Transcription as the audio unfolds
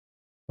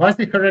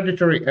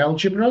Quasi-hereditary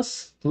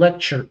algebras,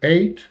 lecture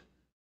 8,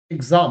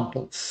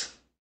 examples,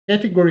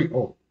 category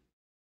O.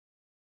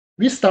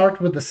 We start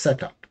with the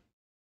setup.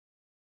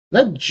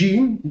 Let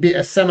G be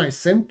a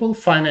semi-simple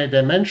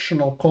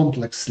finite-dimensional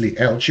complex Lie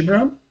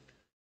algebra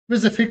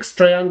with a fixed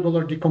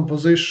triangular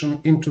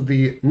decomposition into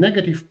the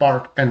negative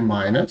part n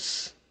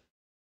minus,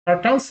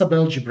 Cartan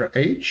subalgebra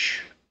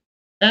H,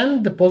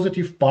 and the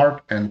positive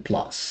part n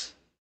plus.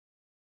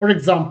 For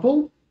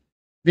example,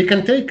 we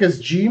can take as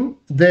G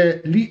the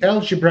Lie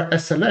algebra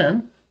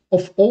SLN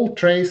of all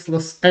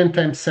traceless n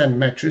times n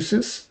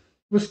matrices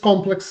with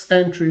complex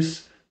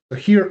entries. So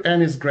here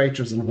n is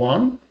greater than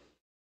 1.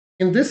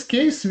 In this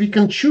case, we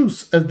can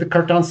choose as the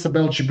Cartan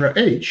subalgebra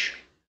H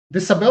the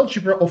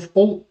subalgebra of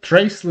all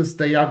traceless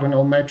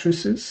diagonal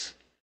matrices.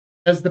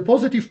 As the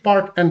positive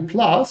part n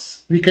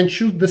plus, we can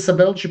choose the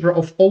subalgebra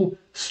of all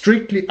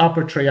strictly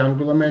upper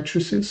triangular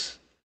matrices.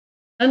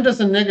 And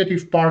as a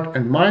negative part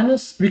n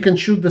minus, we can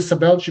choose the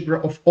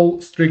subalgebra of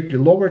all strictly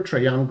lower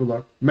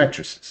triangular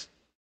matrices.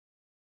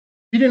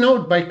 We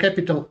denote by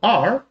capital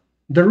R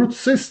the root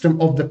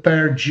system of the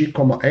pair G,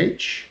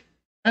 H,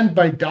 and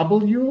by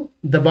W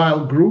the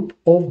Weil group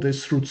of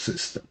this root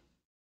system.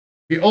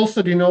 We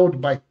also denote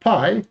by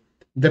pi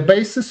the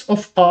basis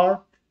of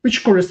R,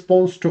 which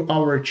corresponds to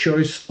our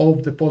choice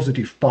of the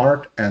positive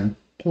part n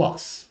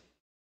plus.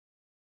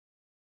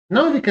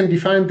 Now we can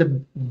define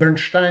the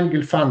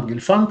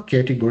Bernstein-Gelfand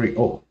category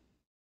O.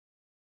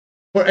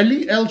 For a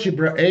Lie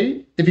algebra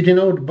A, we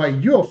denote by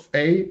U of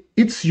A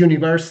its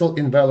universal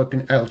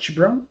enveloping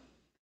algebra,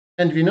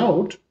 and we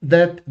note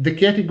that the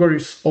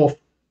categories of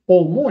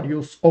all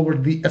modules over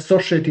the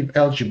associative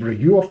algebra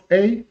U of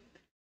A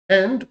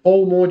and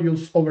all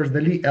modules over the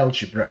Lie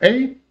algebra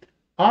A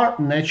are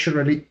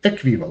naturally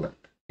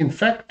equivalent. In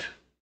fact,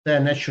 they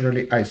are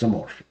naturally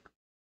isomorphic.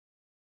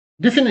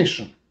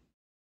 Definition.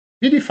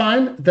 We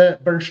define the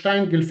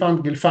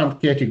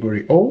Bernstein-Gelfand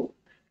category O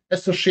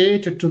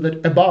associated to the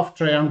above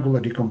triangular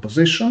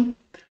decomposition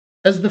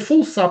as the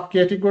full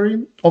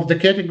subcategory of the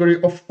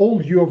category of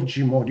all U of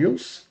G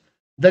modules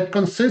that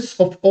consists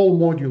of all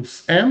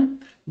modules M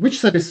which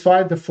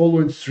satisfy the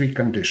following three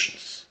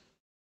conditions.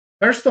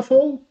 First of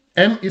all,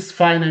 M is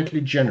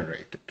finitely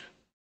generated.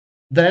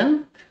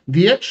 Then,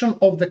 the action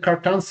of the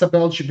Cartan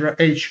subalgebra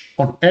H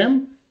on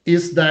M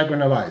is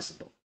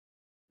diagonalizable.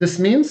 This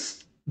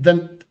means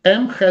that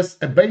M has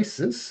a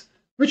basis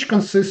which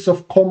consists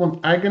of common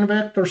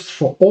eigenvectors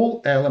for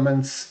all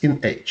elements in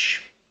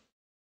H.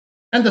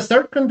 And the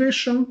third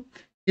condition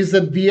is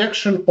that the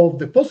action of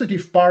the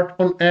positive part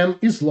on M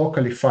is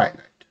locally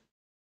finite.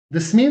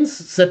 This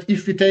means that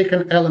if we take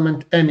an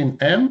element n in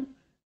M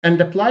and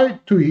apply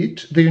to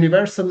it the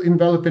universal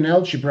enveloping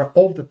algebra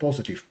of the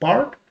positive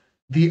part,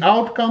 the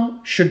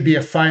outcome should be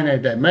a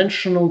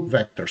finite-dimensional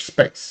vector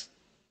space.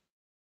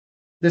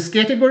 This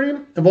category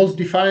was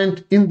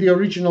defined in the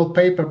original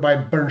paper by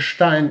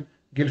Bernstein,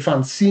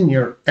 Gelfand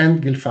Sr.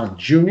 and Gelfand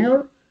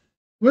Jr.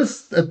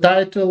 with the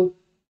title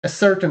A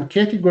Certain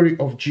Category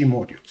of G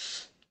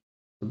Modules.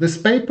 This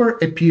paper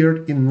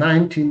appeared in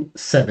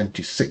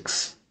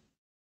 1976.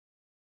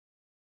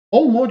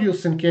 All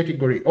modules in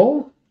category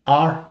O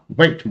are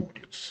weight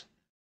modules.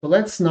 So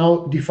let's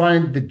now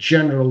define the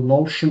general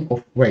notion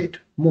of weight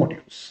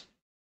modules.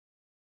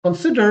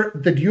 Consider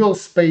the dual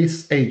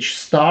space H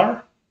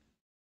star.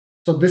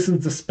 So this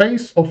is the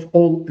space of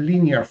all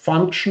linear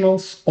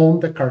functionals on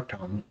the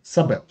Cartan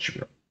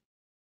subalgebra.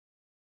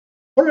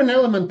 For an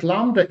element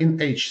lambda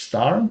in H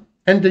star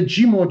and the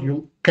G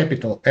module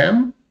capital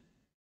M,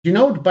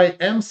 denote by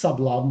M sub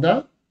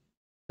lambda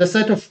the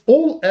set of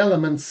all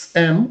elements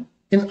M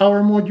in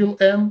our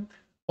module M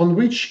on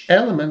which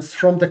elements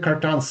from the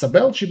Cartan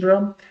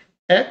subalgebra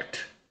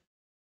act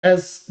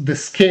as the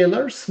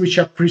scalars which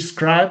are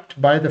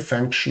prescribed by the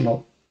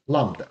functional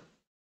lambda.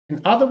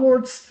 In other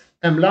words,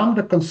 M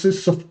lambda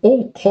consists of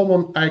all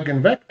common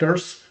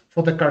eigenvectors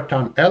for the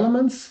Cartan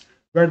elements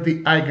where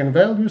the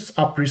eigenvalues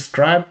are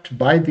prescribed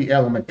by the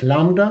element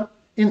lambda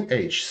in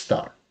H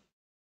star.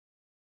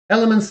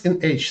 Elements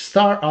in H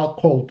star are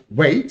called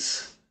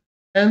weights,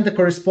 and the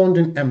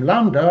corresponding M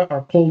lambda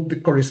are called the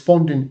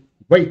corresponding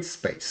weight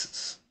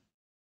spaces.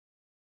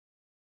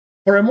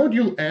 For a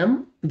module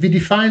M, we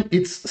define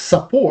its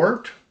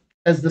support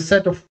as the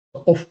set of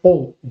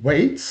all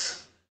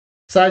weights,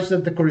 such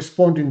that the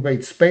corresponding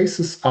weight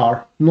spaces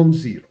are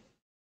non-zero.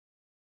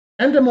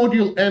 And the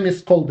module M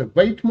is called a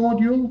weight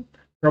module,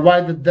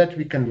 provided that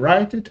we can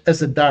write it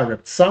as a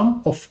direct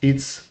sum of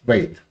its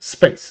weight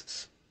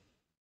spaces.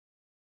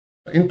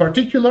 In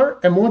particular,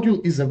 a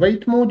module is a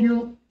weight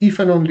module if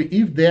and only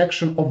if the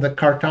action of the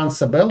Cartan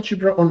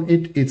subalgebra on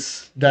it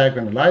is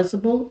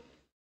diagonalizable,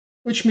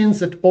 which means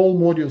that all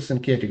modules in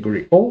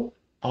category O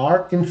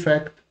are in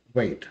fact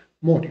weight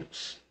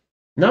modules.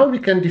 Now we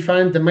can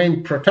define the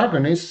main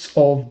protagonists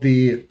of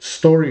the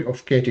story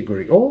of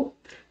category O,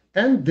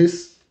 and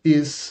this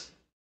is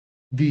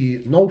the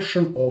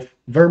notion of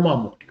Verma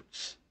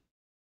modules.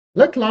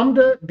 Let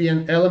lambda be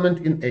an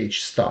element in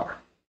H star.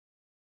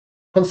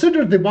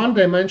 Consider the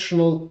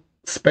one-dimensional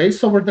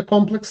space over the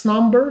complex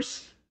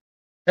numbers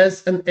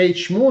as an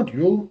H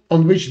module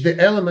on which the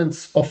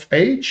elements of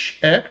H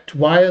act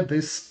via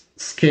this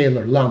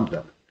scalar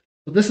lambda.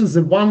 So this is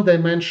the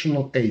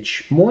one-dimensional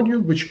H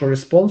module which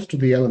corresponds to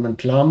the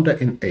element lambda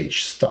in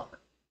H star.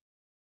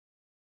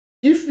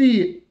 If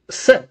we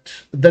set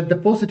that the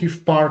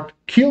positive part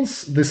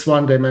kills this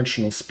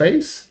one-dimensional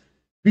space,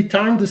 we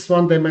turn this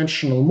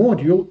one-dimensional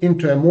module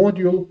into a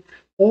module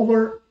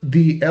over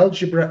the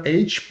algebra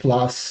H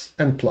plus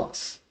and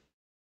plus.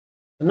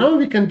 And now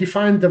we can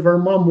define the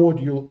Fermat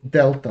module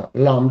delta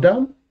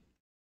lambda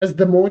as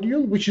the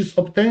module which is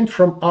obtained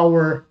from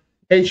our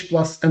H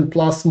plus and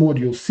plus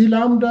module C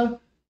lambda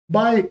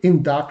by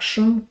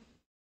induction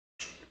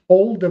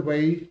all the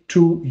way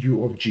to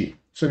U of G.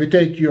 So we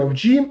take U of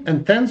G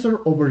and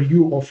tensor over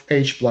U of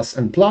H plus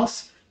and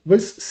plus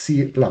with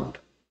C lambda.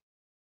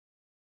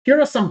 Here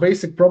are some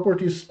basic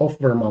properties of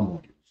Fermat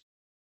modules.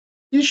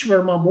 Each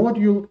Fermat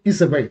module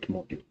is a weight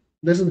module.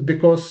 This is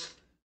because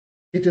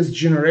it is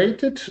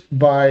generated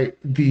by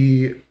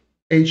the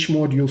H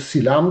module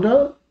C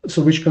lambda,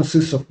 so which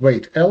consists of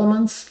weight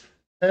elements,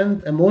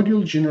 and a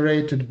module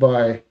generated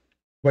by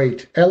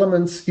weight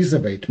elements is a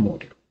weight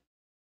module.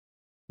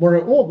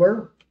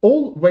 Moreover,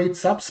 all weight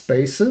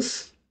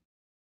subspaces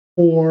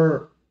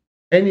for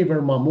any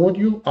Fermat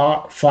module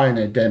are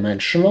finite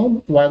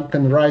dimensional. One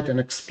can write an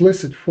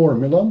explicit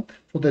formula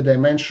for the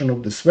dimension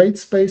of this weight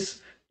space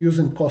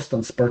using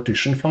Constant's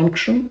partition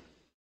function.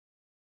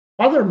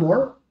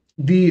 Furthermore,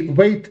 the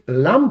weight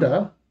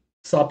lambda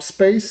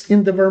subspace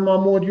in the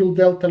Fermat module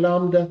delta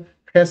lambda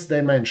has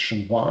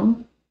dimension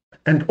 1,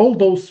 and all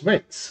those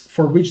weights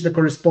for which the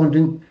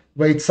corresponding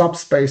weight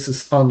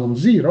subspaces are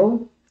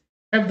non-zero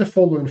have the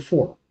following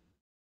form.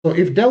 So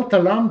if delta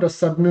lambda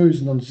sub mu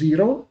is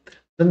non-zero,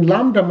 then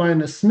lambda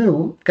minus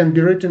mu can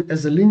be written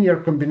as a linear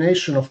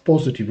combination of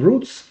positive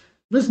roots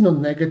with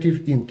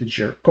non-negative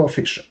integer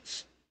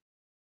coefficients.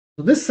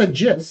 So this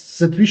suggests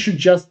that we should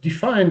just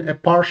define a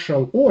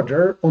partial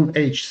order on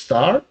H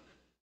star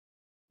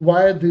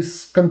via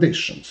this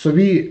condition. So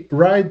we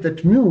write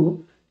that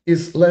mu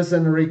is less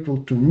than or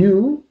equal to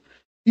nu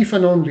if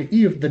and only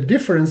if the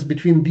difference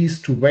between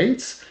these two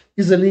weights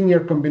is a linear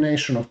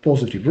combination of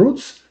positive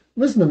roots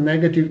with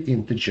non-negative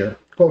integer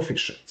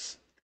coefficients.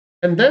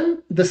 And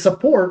then the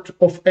support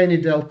of any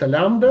delta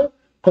lambda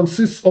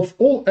consists of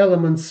all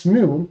elements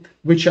mu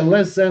which are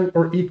less than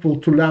or equal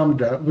to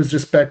lambda with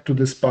respect to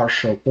this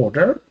partial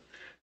order.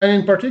 And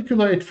in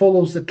particular, it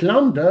follows that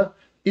lambda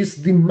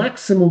is the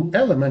maximum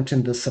element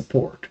in the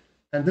support.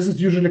 And this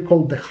is usually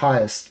called the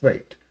highest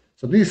weight.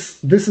 So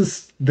this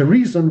is the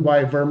reason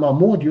why Fermat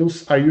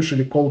modules are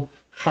usually called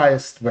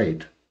highest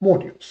weight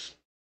modules.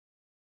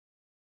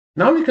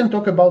 Now we can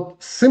talk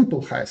about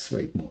simple highest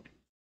weight modules.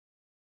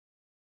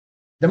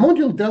 The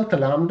module delta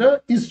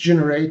lambda is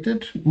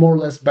generated, more or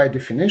less by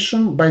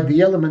definition, by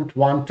the element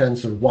 1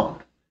 tensor 1.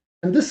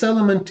 And this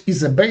element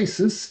is a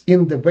basis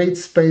in the weight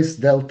space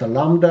delta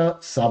lambda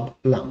sub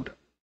lambda.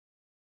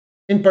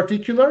 In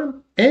particular,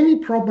 any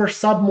proper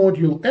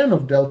submodule n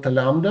of delta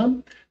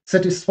lambda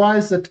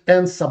satisfies that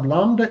n sub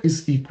lambda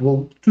is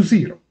equal to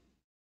 0,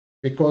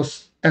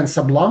 because n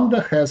sub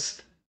lambda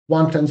has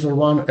 1 tensor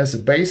 1 as a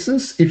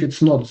basis. If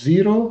it's not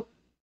 0,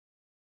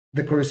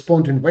 the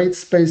corresponding weight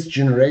space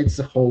generates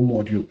the whole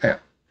module n.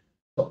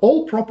 So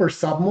all proper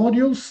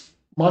submodules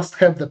must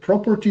have the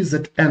property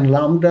that n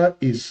lambda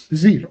is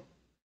 0.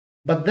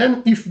 But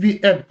then if we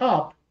add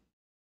up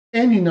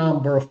any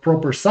number of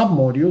proper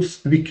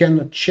submodules, we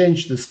cannot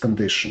change this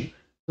condition.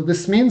 So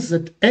this means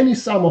that any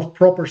sum of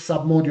proper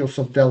submodules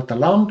of delta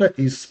lambda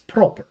is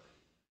proper.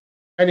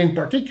 And in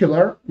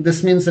particular,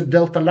 this means that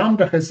delta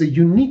lambda has a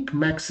unique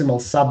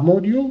maximal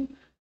submodule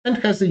and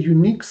has a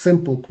unique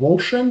simple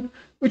quotient,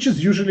 which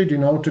is usually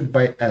denoted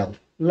by L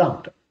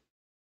lambda.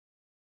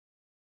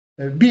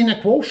 Being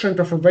a quotient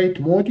of a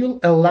weight module,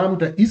 L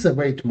lambda is a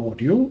weight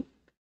module,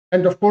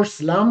 and of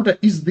course lambda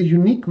is the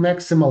unique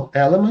maximal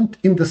element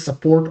in the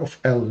support of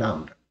L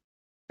lambda.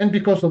 And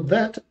because of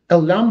that,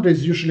 L lambda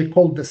is usually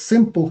called the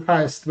simple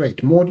highest weight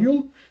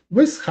module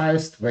with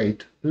highest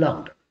weight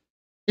lambda.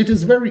 It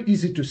is very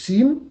easy to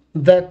see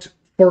that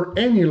for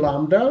any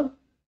lambda,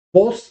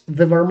 both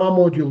the Fermat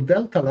module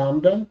delta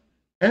lambda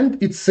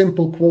and its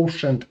simple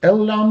quotient L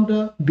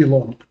lambda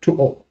belong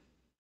to O.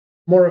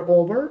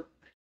 Moreover,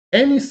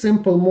 any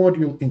simple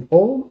module in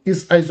O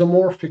is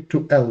isomorphic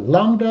to L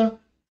lambda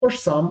for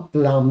some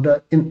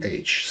lambda in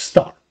H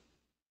star.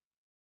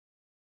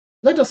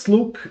 Let us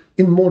look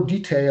in more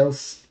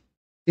details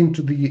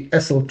into the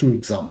SL2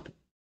 example.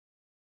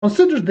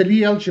 Consider the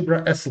Lie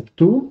algebra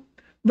SL2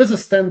 with a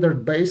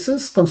standard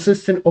basis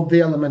consisting of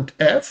the element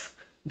F.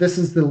 This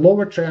is the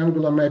lower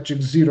triangular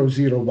matrix 0,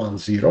 0, 1,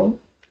 0.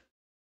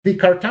 The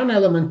Cartan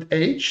element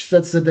H,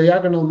 that's the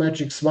diagonal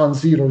matrix 1,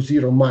 0,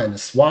 0,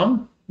 minus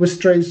 1 with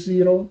trace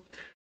 0.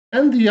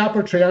 And the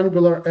upper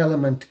triangular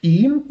element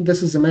E,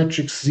 this is a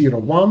matrix 0,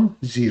 1,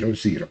 0,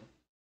 0.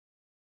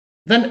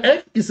 Then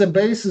F is a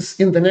basis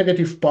in the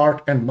negative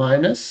part and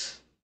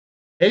minus.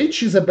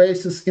 H is a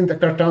basis in the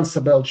Cartan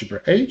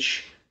subalgebra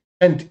H.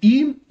 And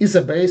E is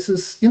a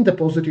basis in the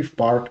positive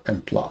part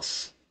and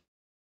plus.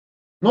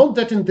 Note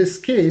that in this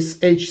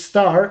case, H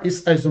star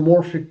is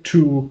isomorphic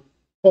to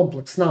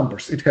complex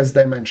numbers. It has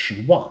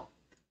dimension 1.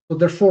 So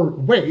therefore,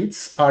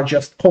 weights are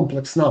just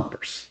complex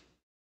numbers.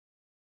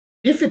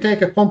 If we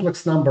take a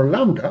complex number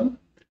lambda,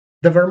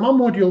 the Fermat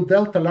module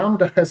delta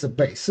lambda has a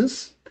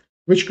basis,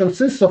 which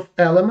consists of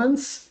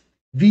elements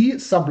v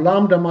sub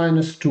lambda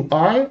minus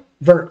 2I,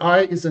 where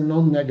I is a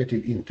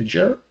non-negative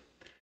integer,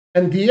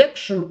 and the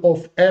action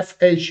of f,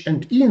 h,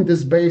 and e in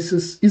this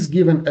basis is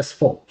given as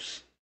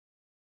follows.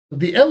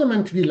 The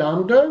element v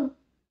lambda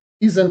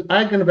is an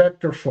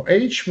eigenvector for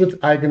h with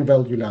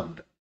eigenvalue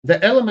lambda.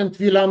 The element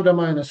v lambda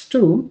minus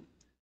 2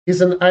 is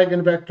an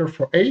eigenvector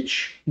for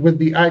h with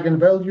the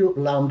eigenvalue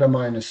lambda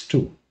minus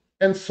 2,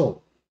 and so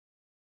on.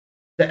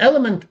 The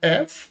element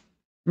f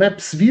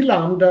maps v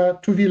lambda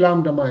to v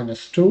lambda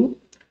minus 2,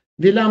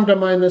 v lambda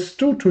minus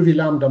 2 to v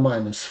lambda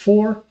minus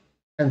 4,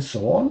 and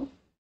so on.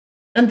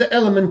 And the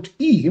element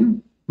e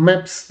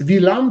maps v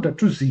lambda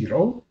to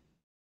 0,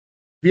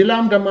 v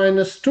lambda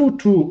minus 2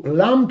 to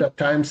lambda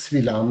times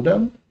v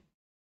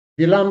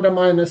lambda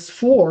minus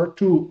 4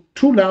 to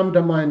 2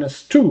 lambda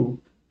minus 2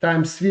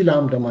 times v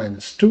lambda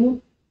minus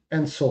 2,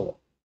 and so on.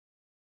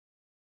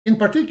 In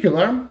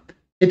particular,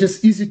 it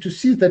is easy to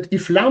see that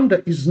if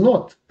lambda is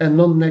not a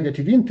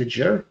non-negative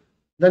integer,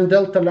 then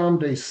delta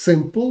lambda is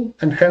simple,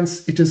 and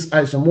hence it is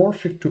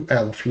isomorphic to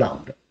L of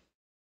lambda.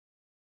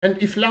 And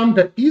if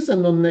lambda is a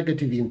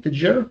non-negative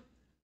integer,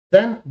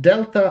 then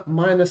delta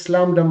minus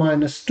lambda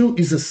minus 2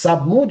 is a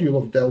submodule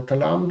of delta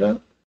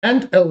lambda,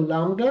 and L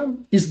lambda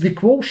is the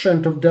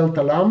quotient of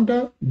delta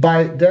lambda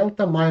by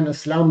delta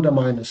minus lambda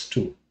minus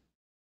 2.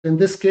 In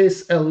this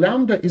case, L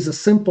lambda is a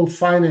simple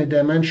finite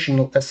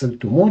dimensional SL2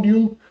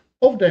 module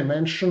of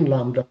dimension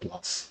lambda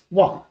plus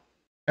 1.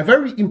 A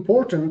very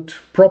important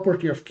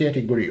property of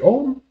category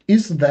O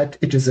is that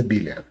it is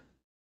abelian.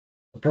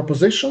 The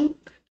proposition: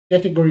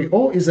 category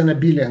O is an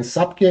abelian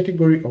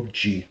subcategory of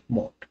G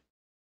mod.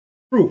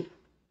 Proof.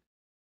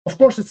 Of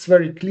course, it's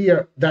very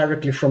clear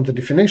directly from the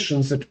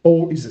definitions that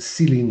O is a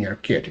C-linear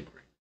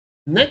category.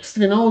 Next,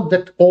 we know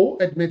that O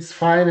admits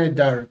finite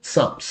direct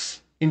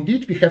sums.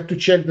 Indeed, we have to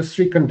check the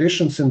three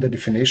conditions in the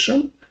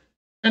definition.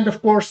 And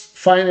of course,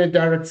 finite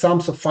direct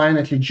sums of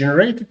finitely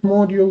generated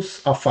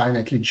modules are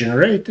finitely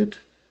generated.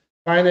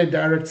 Finite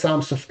direct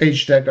sums of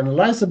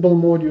h-diagonalizable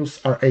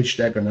modules are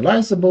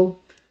h-diagonalizable.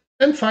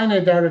 And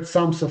finite direct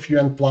sums of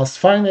un plus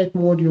finite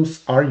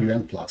modules are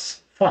un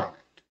plus finite.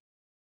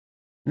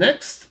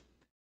 Next,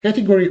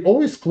 category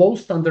O is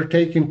closed under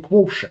taking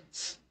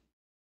quotients.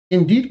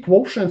 Indeed,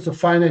 quotients of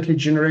finitely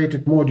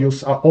generated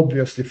modules are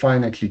obviously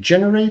finitely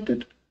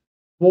generated.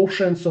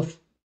 Quotients of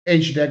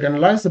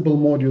h-diagonalizable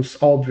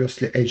modules are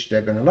obviously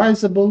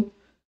h-diagonalizable,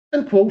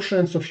 and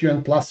quotients of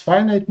un plus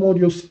finite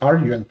modules are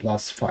un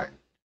plus finite.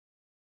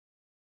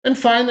 And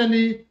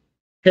finally,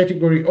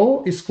 category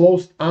O is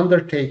closed under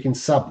taking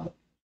submodules.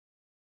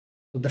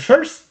 So the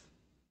first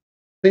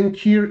thing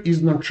here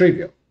is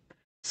non-trivial.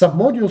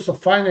 Submodules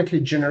of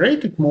finitely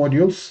generated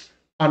modules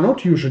are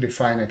not usually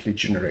finitely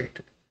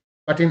generated.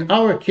 But in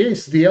our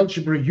case, the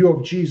algebra U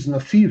of G is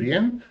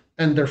Noetherian,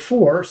 and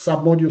therefore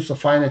submodules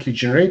of finitely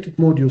generated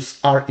modules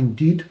are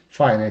indeed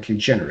finitely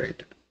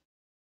generated.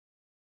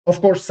 Of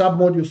course,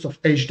 submodules of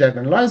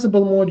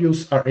h-diagonalizable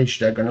modules are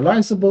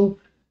h-diagonalizable,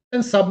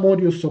 and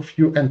submodules of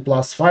un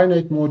plus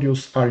finite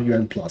modules are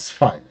un plus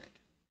finite.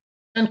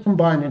 And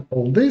combining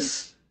all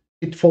this,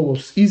 it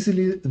follows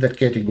easily that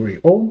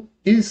category O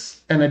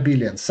is an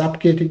abelian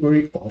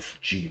subcategory of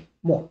G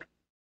mod.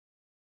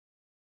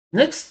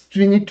 Next,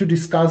 we need to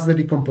discuss the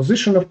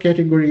decomposition of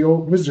category O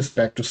with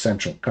respect to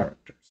central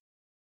characters.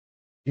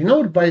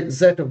 Denote by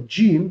Z of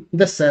G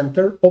the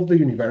center of the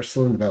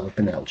universal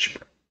enveloping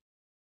algebra.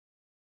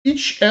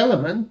 Each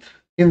element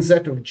in Z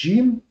of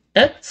G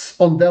acts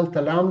on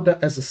delta lambda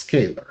as a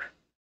scalar.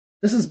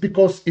 This is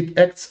because it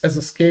acts as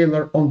a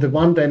scalar on the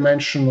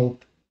one-dimensional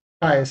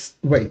highest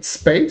weight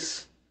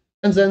space,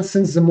 and then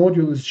since the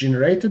module is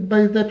generated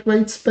by that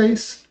weight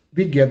space,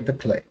 we get the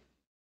claim.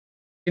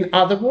 In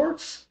other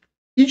words,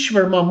 each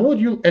Fermat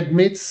module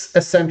admits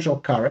a central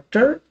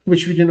character,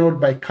 which we denote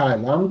by chi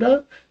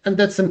lambda, and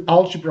that's an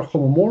algebra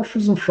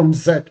homomorphism from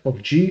Z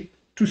of G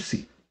to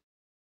C.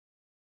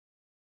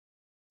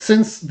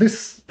 Since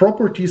this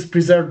property is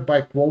preserved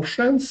by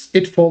quotients,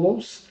 it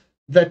follows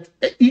that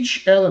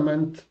each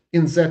element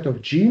in Z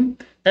of G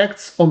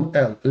acts on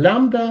L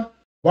lambda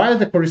via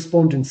the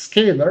corresponding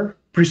scalar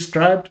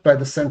prescribed by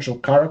the central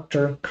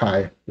character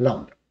chi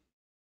lambda.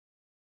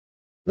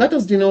 Let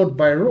us denote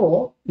by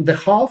rho the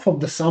half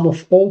of the sum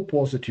of all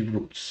positive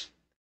roots.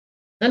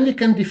 Then we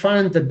can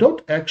define the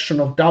dot action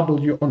of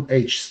W on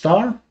H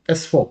star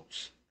as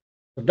follows.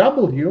 So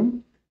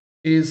W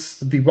is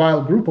the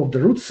while group of the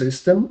root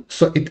system,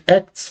 so it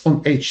acts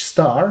on H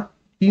star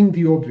in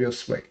the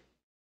obvious way.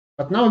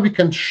 But now we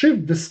can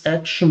shift this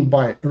action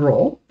by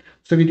rho,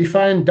 so we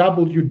define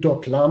W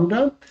dot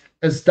lambda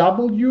as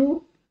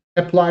W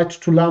applied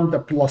to lambda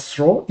plus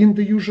rho in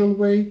the usual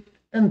way,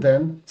 and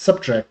then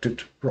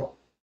subtracted rho.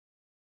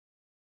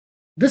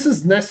 This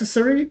is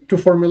necessary to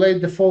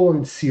formulate the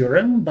following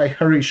theorem by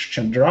Harish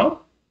Chandra.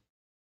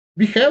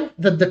 we have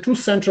that the two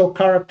central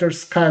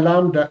characters chi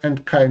lambda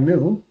and chi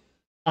mu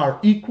are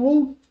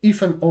equal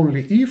if and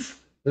only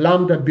if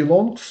lambda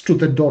belongs to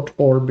the dot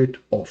orbit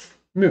of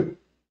mu.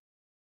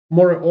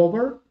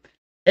 Moreover,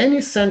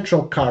 any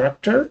central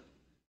character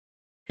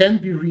can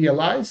be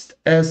realized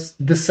as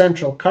the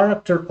central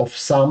character of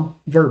some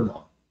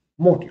Verma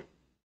module.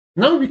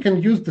 Now we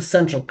can use the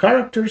central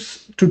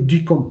characters to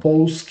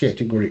decompose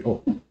category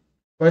O.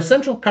 For a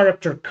central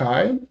character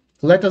chi,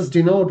 let us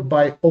denote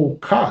by O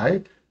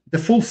chi the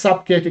full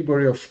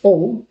subcategory of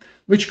O,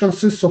 which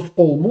consists of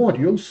all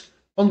modules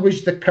on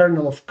which the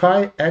kernel of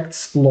chi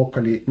acts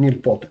locally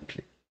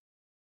nilpotently.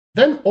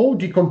 Then O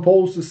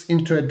decomposes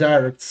into a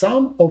direct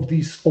sum of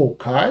these O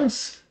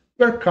chi's,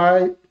 where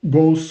chi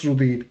goes through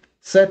the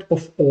set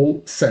of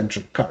all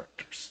central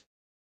characters.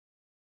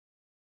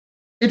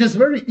 It is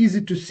very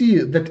easy to see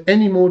that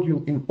any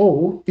module in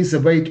O is a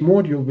weight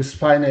module with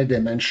finite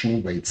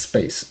dimensional weight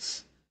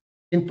spaces.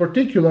 In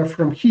particular,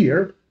 from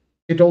here,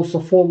 it also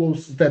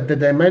follows that the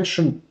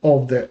dimension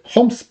of the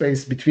Hom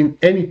space between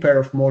any pair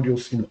of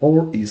modules in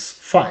O is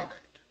finite.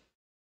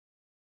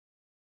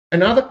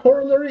 Another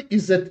corollary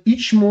is that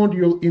each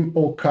module in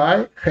O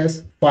chi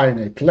has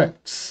finite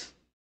lengths.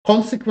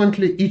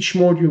 Consequently, each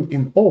module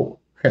in O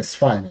has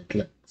finite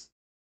lengths.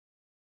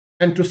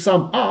 And to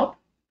sum up,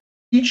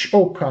 each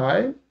O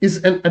chi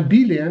is an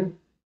abelian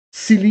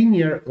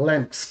C-linear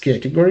lengths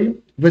category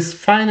with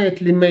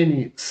finitely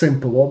many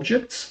simple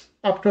objects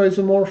up to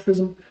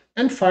isomorphism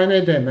and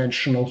finite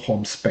dimensional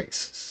Hom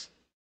spaces.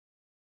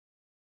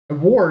 A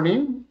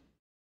warning: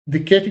 the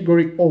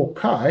category O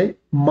chi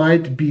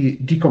might be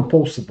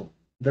decomposable.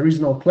 There is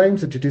no claim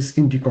that it is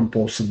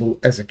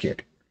indecomposable as a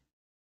category.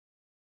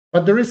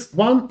 But there is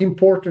one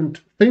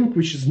important thing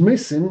which is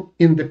missing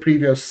in the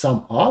previous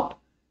sum up,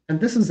 and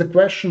this is the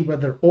question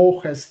whether O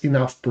has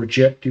enough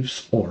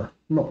projectives or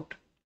not.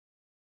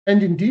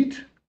 And indeed,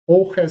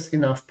 O has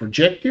enough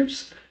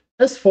projectives,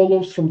 as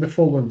follows from the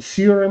following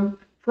theorem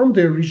from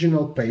the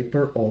original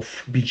paper of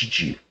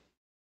BGG.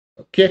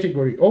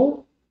 Category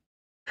O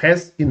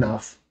has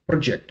enough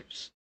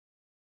projectives.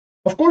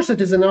 Of course,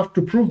 it is enough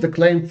to prove the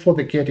claim for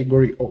the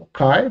category O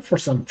chi for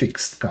some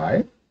fixed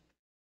chi,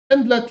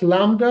 and let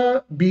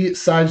lambda be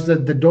such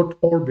that the dot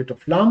orbit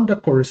of lambda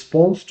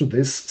corresponds to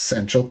this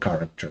central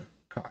character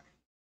chi.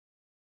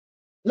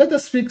 Let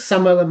us fix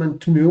some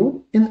element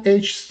mu in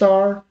H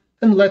star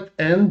and let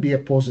n be a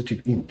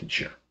positive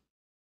integer.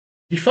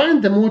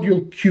 Define the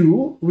module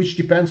Q, which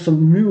depends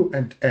on mu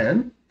and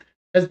n,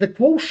 as the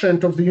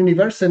quotient of the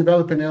universal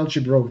enveloping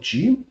algebra of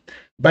G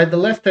by the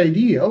left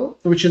ideal,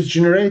 which is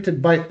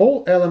generated by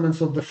all elements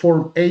of the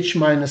form H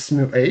minus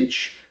mu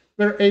H,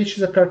 where H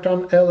is a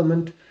Cartan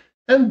element,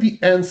 and the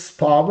nth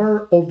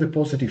power of the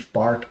positive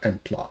part n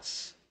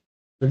plus.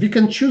 So we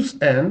can choose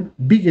n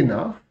big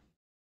enough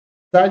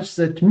such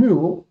that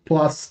mu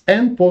plus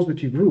n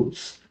positive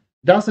roots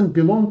doesn't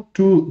belong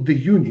to the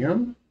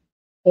union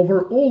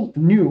over all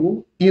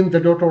nu in the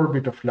dot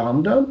orbit of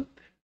lambda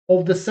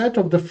of the set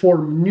of the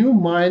form nu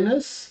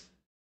minus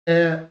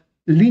a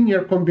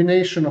linear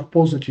combination of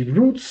positive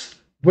roots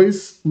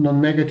with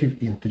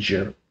non-negative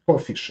integer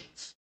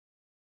coefficients.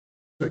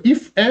 So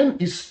if n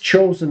is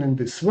chosen in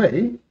this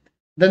way,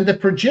 then the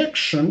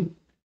projection,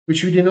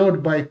 which we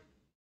denote by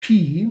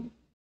P,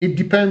 it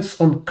depends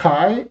on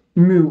chi,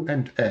 mu,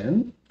 and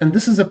n, and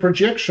this is a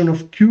projection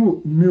of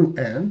Q mu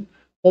n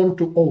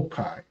onto O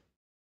chi.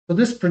 So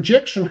this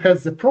projection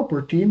has the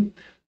property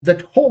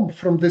that Hom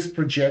from this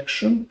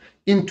projection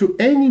into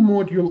any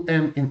module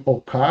M in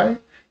O chi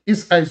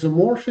is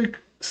isomorphic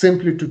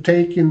simply to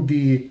take in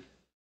the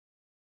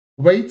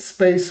weight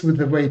space with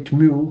the weight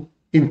mu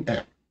in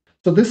M.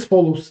 So this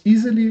follows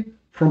easily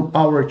from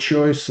our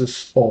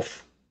choices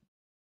of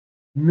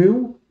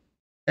mu,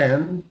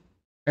 n,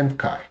 and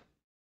chi.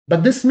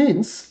 But this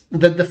means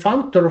that the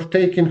functor of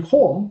taking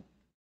Hom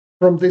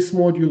from this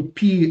module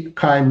P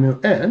chi mu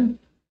n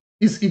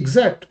is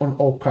exact on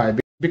O chi,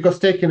 because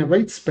taking a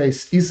weight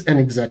space is an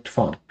exact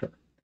functor.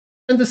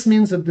 And this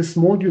means that this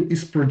module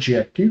is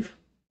projective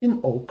in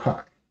O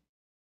chi.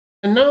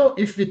 And now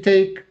if we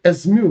take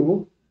as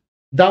mu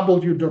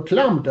w dot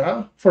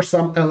lambda for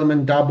some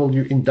element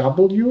w in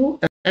W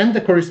and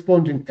the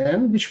corresponding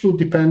n, which will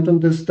depend on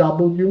this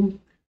w,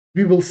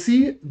 we will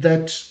see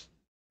that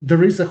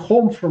there is a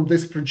Hom from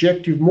this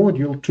projective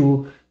module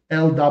to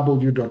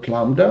Lw dot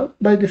lambda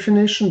by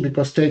definition,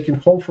 because taking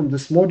Hom from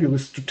this module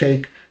is to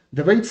take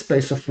the weight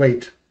space of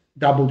weight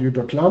w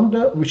dot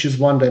lambda, which is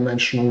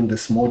one-dimensional in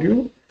this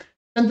module.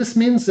 And this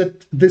means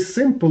that this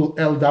simple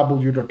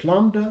Lw dot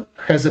lambda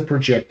has a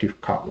projective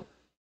cover.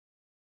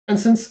 And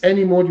since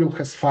any module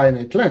has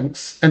finite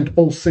lengths and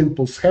all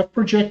simples have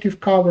projective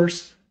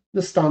covers,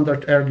 the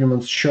standard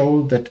arguments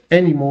show that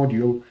any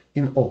module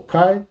in O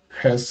chi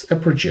has a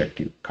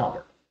projective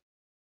cover.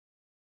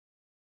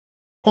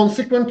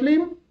 Consequently,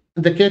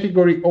 the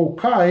category O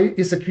chi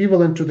is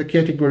equivalent to the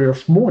category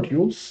of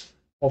modules,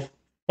 of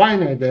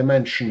finite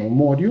dimensional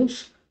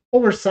modules,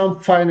 over some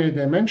finite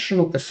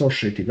dimensional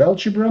associative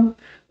algebra,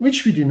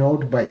 which we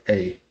denote by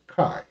A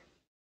chi.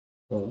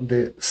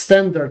 the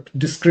standard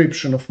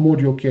description of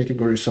module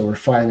categories over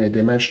finite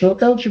dimensional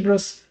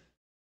algebras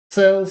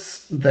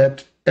says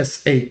that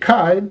as a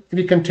chi,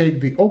 we can take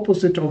the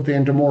opposite of the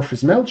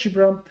endomorphism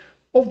algebra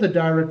of the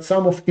direct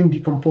sum of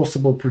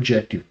indecomposable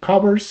projective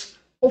covers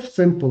of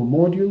simple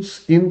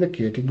modules in the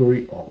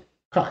category of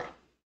chi.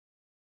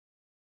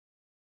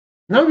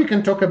 Now we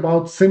can talk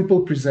about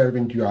simple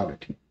preserving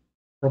duality.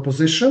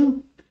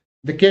 Proposition: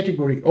 the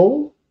category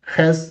O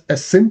has a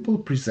simple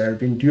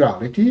preserving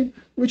duality,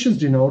 which is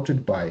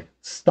denoted by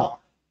star.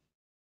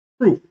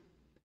 Proof: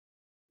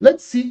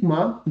 let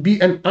sigma be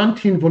an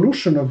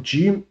anti-involution of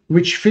G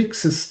which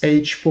fixes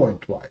H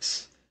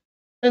pointwise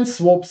and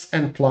swaps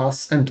n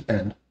plus and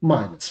n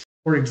minus.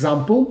 For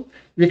example,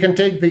 we can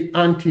take the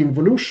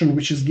anti-involution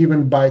which is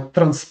given by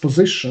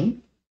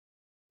transposition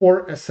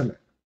for SLN.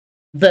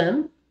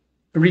 Then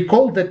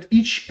recall that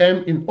each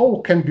M in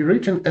O can be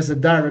written as a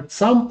direct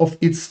sum of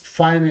its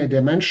finite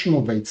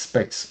dimensional weight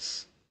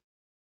spaces.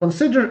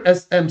 Consider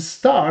as M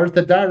star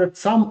the direct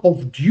sum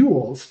of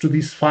duals to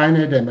these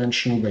finite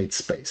dimensional weight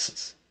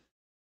spaces.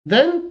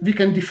 Then we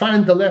can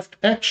define the left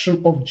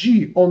action of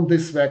G on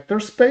this vector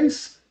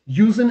space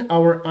using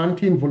our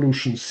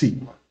anti-involution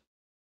sigma.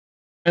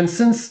 And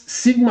since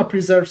sigma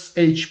preserves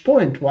H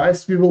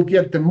pointwise, we will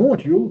get the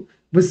module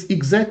with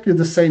exactly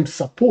the same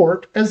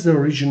support as the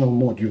original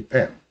module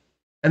M.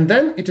 And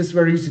then it is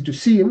very easy to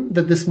see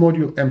that this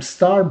module M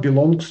star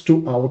belongs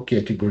to our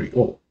category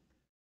O.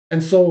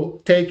 And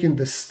so taking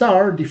the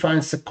star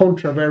defines a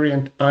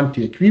contravariant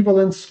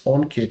anti-equivalence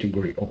on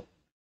category O.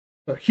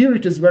 But here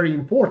it is very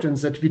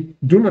important that we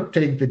do not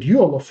take the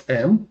dual of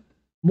M.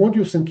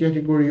 Modules in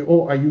category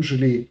O are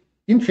usually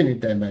infinite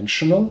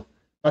dimensional,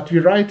 but we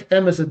write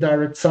M as a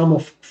direct sum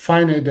of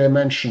finite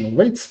dimensional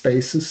weight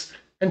spaces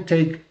and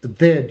take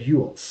their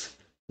duals.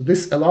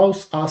 This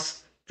allows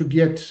us to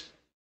get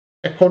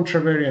a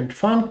contravariant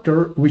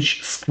functor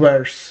which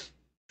squares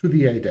to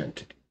the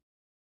identity.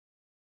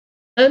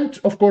 And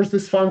of course,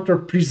 this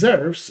functor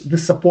preserves the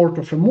support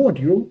of a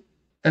module,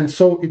 and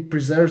so it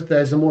preserves the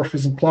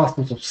isomorphism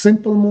classes of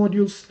simple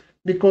modules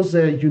because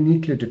they are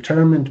uniquely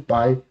determined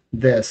by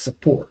their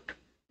support.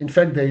 In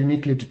fact, they are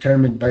uniquely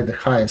determined by the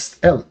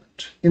highest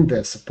element in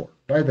their support,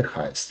 by the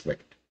highest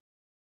weight.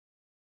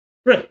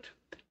 Great.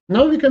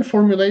 Now we can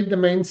formulate the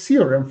main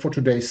theorem for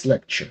today's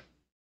lecture.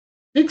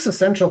 Fix a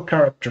central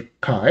character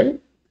chi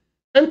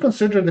and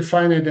consider the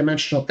finite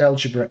dimensional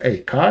algebra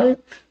A chi.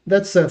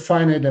 That's a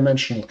finite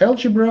dimensional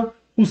algebra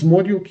whose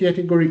module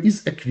category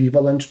is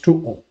equivalent to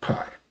O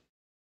chi.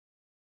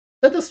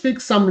 Let us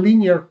fix some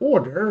linear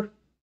order,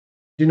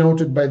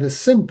 denoted by the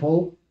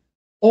simple,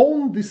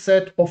 on the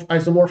set of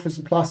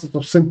isomorphism classes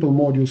of simple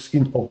modules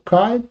in O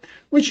chi,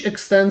 which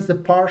extends the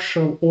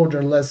partial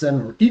order less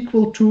than or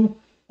equal to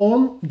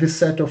on the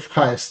set of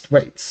highest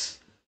weights,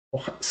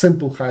 or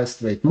simple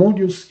highest weight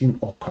modules in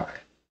O chi.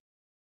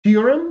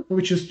 Theorem,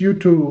 which is due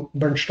to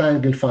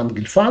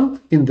Bernstein-Gelfand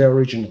in the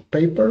original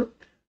paper,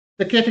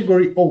 the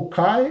category O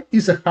chi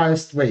is a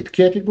highest weight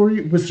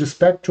category with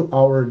respect to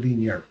our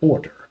linear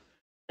order.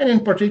 And in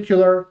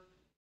particular,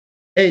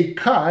 A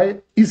chi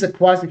is a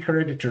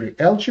quasi-hereditary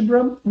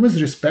algebra with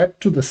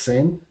respect to the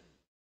same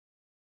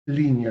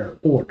linear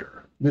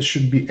order. This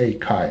should be A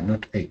chi,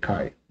 not A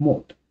chi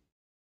mod.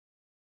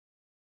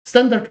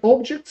 Standard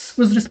objects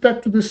with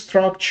respect to this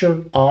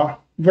structure are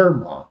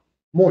Verma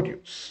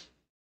modules.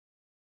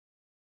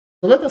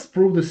 So let us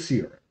prove the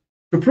theorem.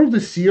 To prove the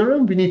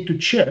theorem, we need to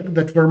check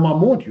that Verma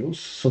modules,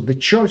 so the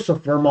choice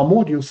of Verma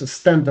modules as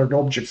standard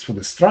objects for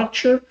the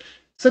structure,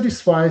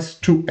 satisfies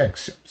two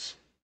axioms.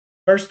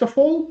 First of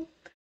all,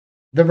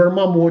 the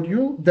Verma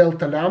module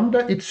delta lambda,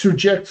 it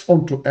surjects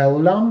onto L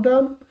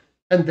lambda,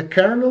 and the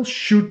kernel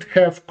should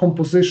have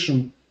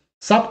composition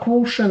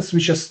subquotients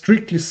which are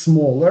strictly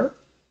smaller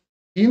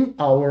in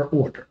our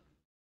order.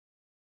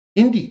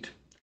 Indeed,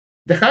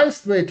 the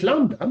highest weight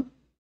lambda,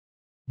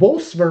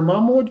 both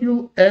Verma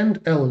module and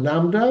L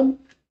lambda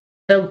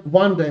have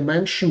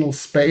one-dimensional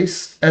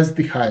space as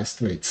the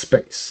highest weight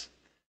space.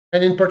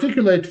 And in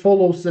particular, it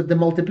follows that the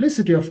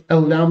multiplicity of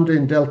L lambda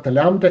and delta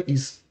lambda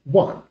is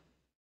 1.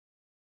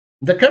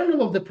 The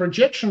kernel of the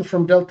projection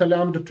from delta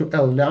lambda to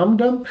L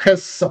lambda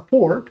has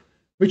support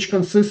which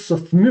consists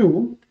of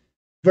mu,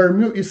 where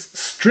mu is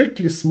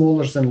strictly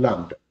smaller than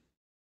lambda.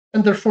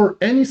 And therefore,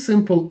 any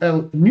simple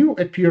L nu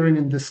appearing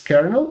in this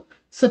kernel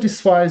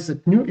satisfies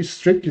that nu is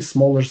strictly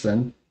smaller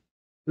than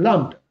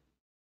lambda.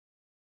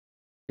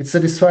 It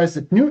satisfies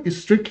that nu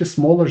is strictly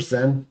smaller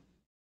than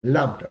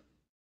lambda.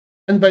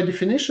 And by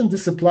definition,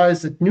 this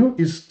implies that nu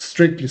is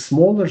strictly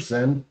smaller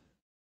than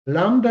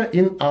lambda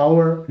in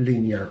our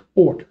linear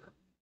order.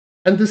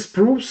 And this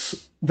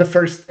proves the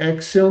first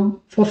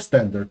axiom for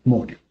standard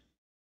modules.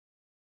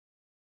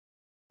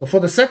 So for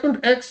the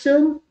second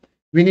axiom,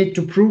 we need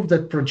to prove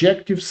that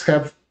projectives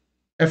have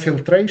a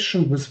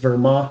filtration with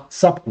Verma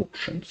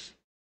subquotients.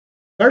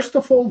 First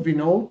of all, we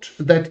note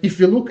that if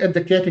we look at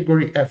the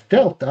category F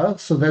delta,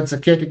 so that's a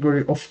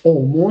category of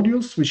all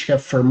modules which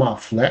have Fermat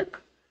flag,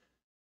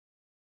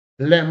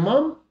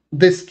 lemma,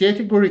 this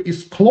category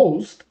is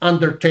closed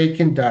under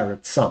taking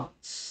direct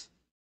sums.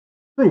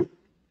 Proof.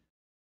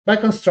 By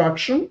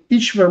construction,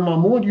 each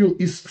Fermat module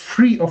is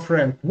free of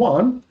rank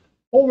 1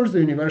 over the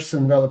universal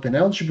enveloping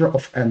algebra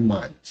of n-.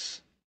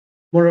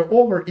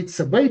 Moreover, it's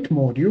a weight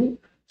module,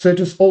 so it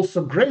is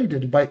also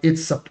graded by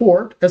its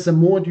support as a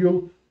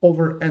module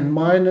over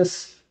n-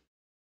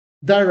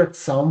 direct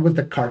sum with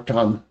the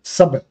Cartan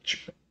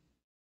subalgebra.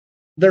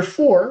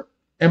 Therefore,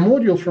 a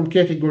module from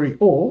category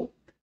O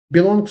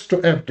belongs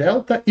to F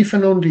delta if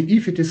and only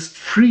if it is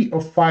free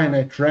of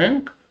finite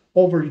rank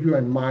over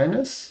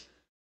un-,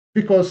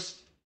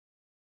 because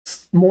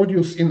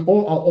modules in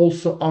O are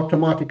also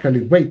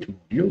automatically weight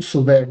modules,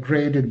 so they are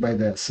graded by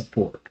their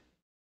support.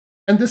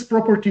 And this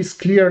property is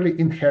clearly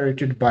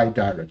inherited by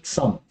direct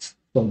sums.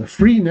 So the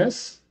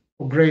freeness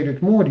of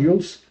graded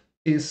modules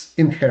is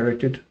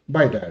inherited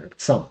by direct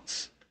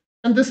sums.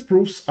 And this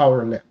proves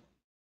our lemma.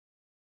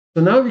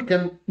 So now we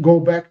can go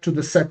back to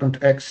the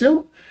second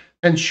axiom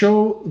and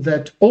show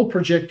that all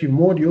projective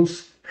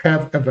modules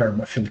have a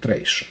Fermat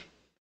filtration.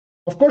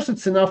 Of course,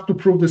 it's enough to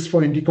prove this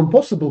for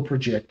indecomposable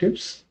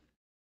projectives.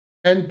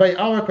 And by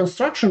our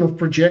construction of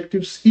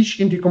projectives, each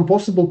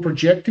indecomposable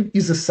projective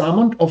is a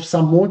summand of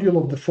some module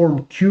of the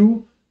form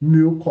Q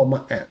mu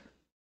comma n.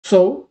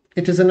 So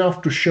it is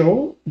enough to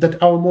show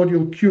that our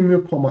module Q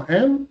mu comma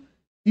n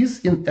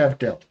is in F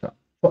delta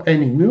for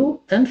any mu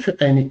and for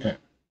any n.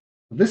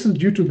 This is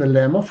due to the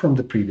lemma from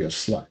the previous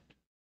slide.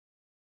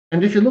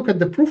 And if you look at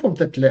the proof of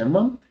that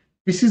lemma,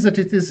 we see that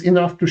it is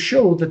enough to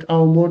show that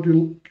our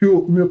module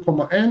Q mu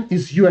comma n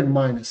is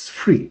un-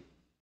 free.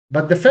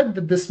 But the fact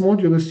that this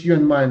module is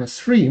un-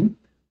 free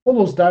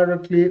follows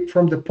directly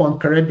from the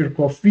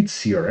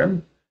Poincare-Birkhoff-Witz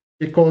theorem,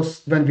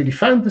 because when we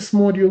define these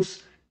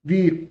modules,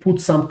 we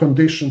put some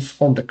conditions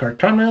on the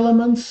Cartan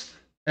elements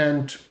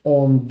and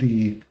on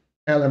the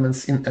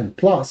elements in n+,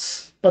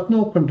 but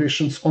no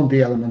conditions on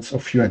the elements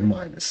of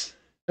un-.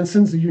 And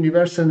since the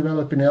universal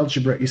enveloping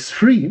algebra is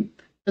free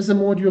as a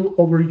module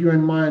over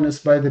un-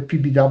 by the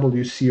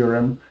PBW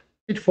theorem,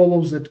 it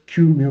follows that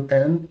Q mu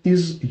n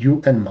is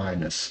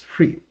un-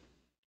 free.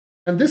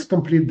 And this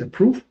completes the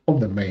proof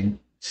of the main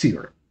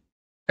theorem.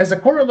 As a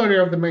corollary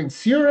of the main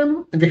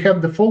theorem, we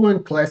have the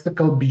following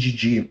classical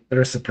BGG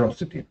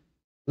reciprocity.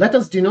 Let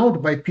us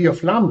denote by P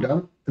of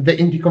lambda the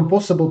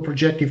indecomposable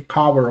projective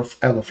cover of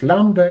L of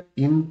lambda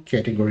in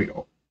category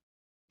O.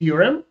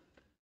 Theorem,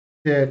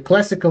 the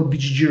classical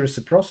BGG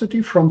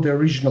reciprocity from the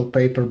original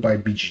paper by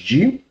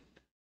BGG.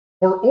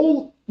 For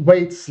all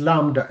weights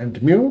lambda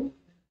and mu,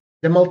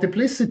 the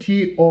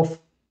multiplicity of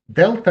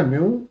delta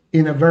mu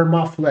in a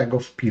Fermat flag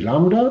of P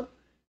lambda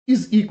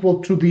is equal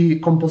to the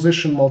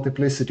composition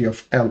multiplicity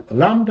of L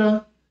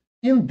lambda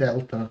in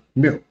delta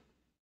mu.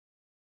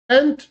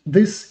 And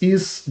this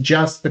is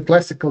just the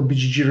classical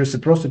BGG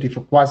reciprocity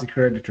for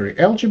quasi-hereditary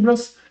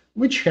algebras,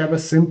 which have a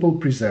simple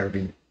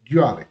preserving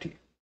duality.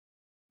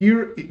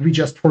 Here we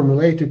just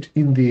formulate it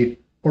in the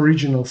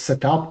original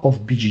setup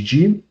of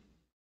BGG,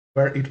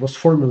 where it was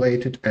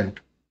formulated and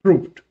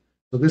proved.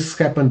 So this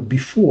happened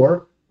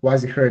before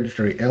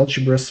quasi-hereditary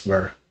algebras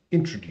were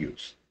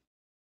introduced.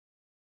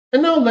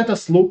 And now let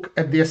us look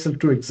at the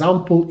SL2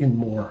 example in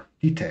more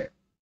detail.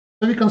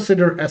 So we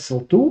consider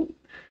SL2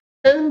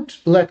 and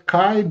let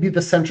chi be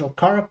the central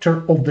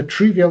character of the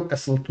trivial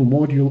SL2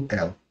 module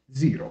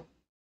L0.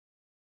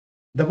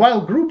 The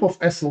while group of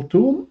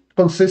SL2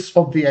 consists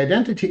of the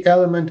identity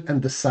element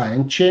and the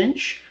sign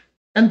change,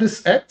 and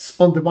this acts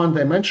on the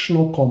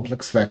one-dimensional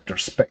complex vector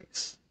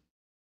space.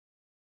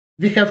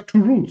 We have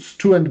two roots,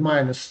 2 and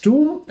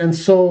 -2, and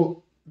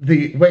so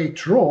the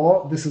weight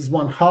rho, this is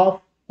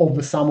 1/2 of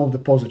the sum of the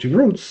positive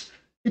roots,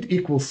 it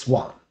equals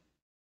 1.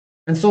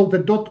 And so the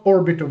dot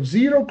orbit of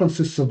 0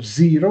 consists of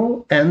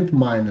 0 and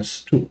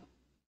 -2.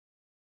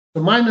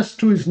 So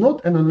 -2 is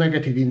not a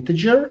non-negative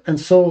integer, and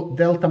so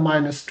delta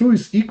 -2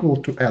 is equal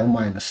to L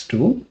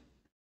 -2.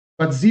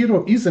 But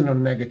 0 is a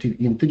non-negative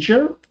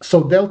integer,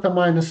 so delta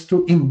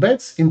 -2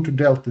 embeds into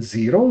delta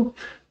 0,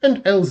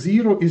 and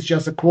L0 is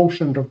just a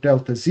quotient of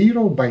delta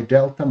 0 by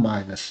delta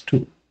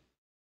 -2.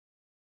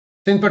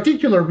 In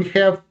particular, we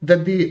have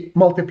that the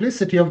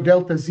multiplicity of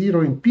delta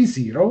 0 in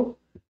P0,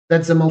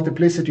 that's the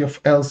multiplicity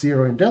of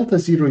L0 in delta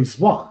 0, is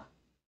 1,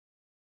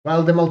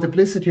 while the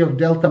multiplicity of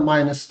delta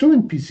 -2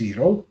 in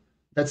P0,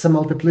 that's the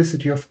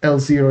multiplicity of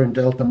L0 in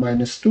delta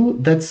 -2,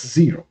 that's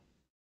 0.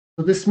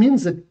 So this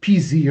means that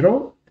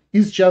P0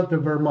 is just the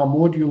Fermat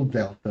module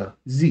delta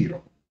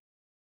 0.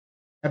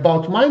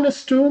 About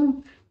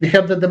 -2, we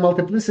have that the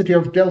multiplicity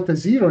of delta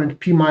 0 and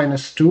P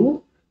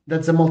 -2,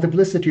 that's the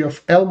multiplicity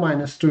of L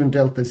 -2 in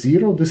delta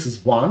 0, this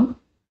is 1.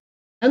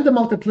 And the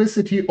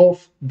multiplicity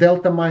of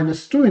delta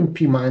 -2 in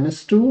P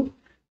 -2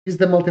 is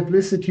the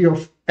multiplicity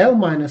of L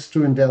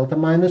 -2 in delta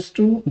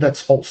 -2,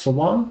 that's also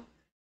 1.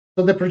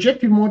 So the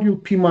projective module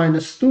P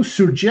 -2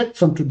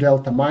 surjects onto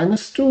delta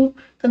 -2,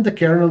 and the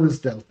kernel is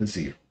delta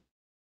 0.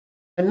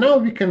 And now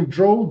we can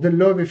draw the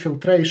Löwe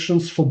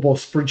filtrations for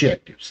both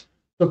projectives.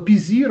 So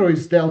P0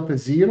 is delta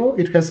 0,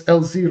 it has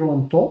L0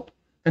 on top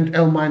and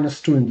L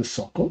 -2 in the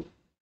socle.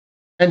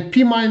 And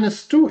P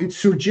 -2, it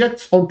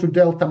surjects onto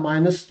delta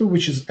 -2,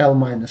 which is L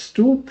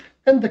 -2,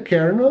 and the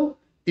kernel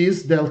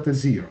is delta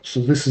 0.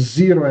 So this is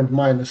 0 and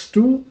minus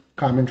 2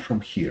 coming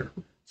from here.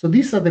 So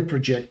these are the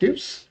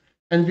projectives.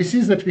 And we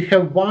see that we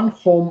have one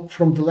home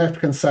from the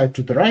left-hand side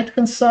to the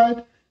right-hand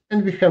side,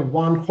 and we have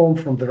one home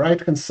from the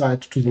right-hand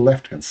side to the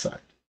left-hand side.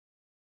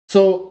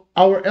 So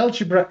our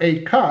algebra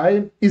A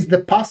chi is the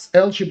path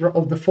algebra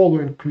of the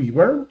following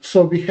quiver.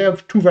 So we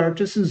have two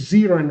vertices,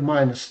 0 and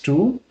minus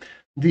 2.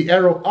 The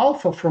arrow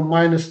alpha from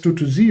minus 2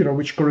 to 0,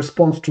 which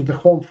corresponds to the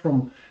home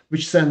from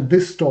which send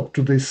this top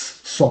to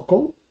this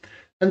socle.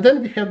 And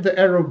then we have the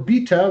arrow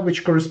beta,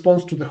 which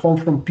corresponds to the home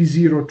from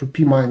p0 to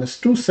p minus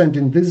 2,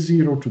 sending this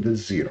 0 to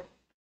this 0.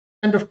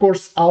 And of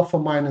course, alpha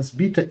minus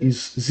beta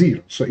is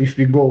 0. So if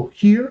we go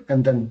here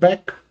and then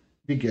back,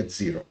 we get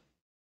 0.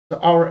 So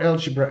our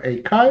algebra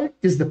A chi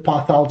is the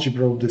path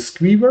algebra of this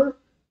quiver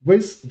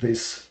with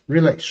this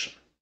relation.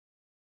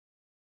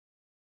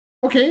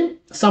 Okay,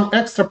 some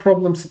extra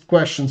problems and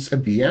questions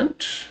at the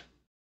end.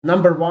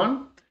 Number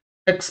 1,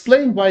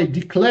 explain why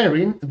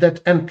declaring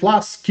that n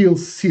plus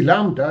kills C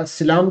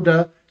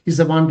lambda is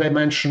a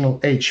one-dimensional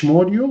H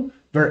module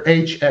where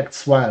H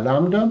acts via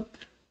lambda,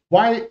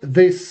 why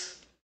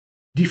this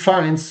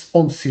defines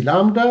on C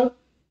lambda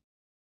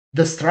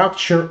the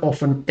structure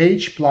of an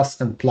H plus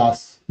n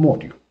plus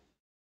module.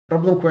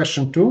 Problem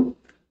question 2,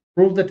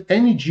 prove that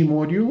any G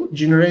module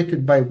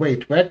generated by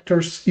weight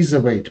vectors is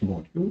a weight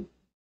module.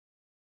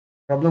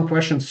 Problem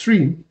question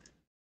 3,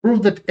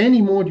 prove that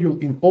any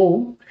module in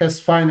O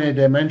has finite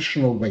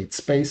dimensional weight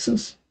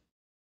spaces.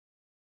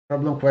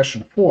 Problem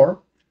question 4,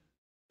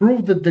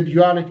 prove that the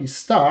duality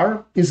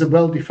star is a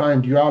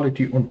well-defined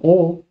duality on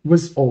O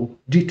with O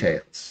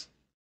details.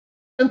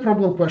 And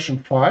problem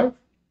question 5,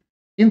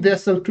 in the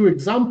SL2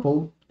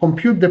 example,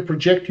 compute the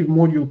projective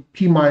module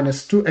P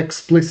minus 2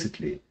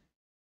 explicitly,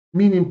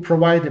 meaning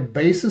provide a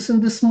basis in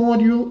this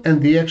module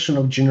and the action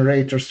of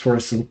generators for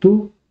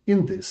SL2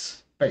 in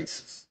this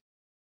basis.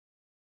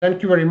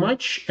 Thank you very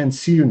much and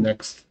see you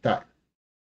next time.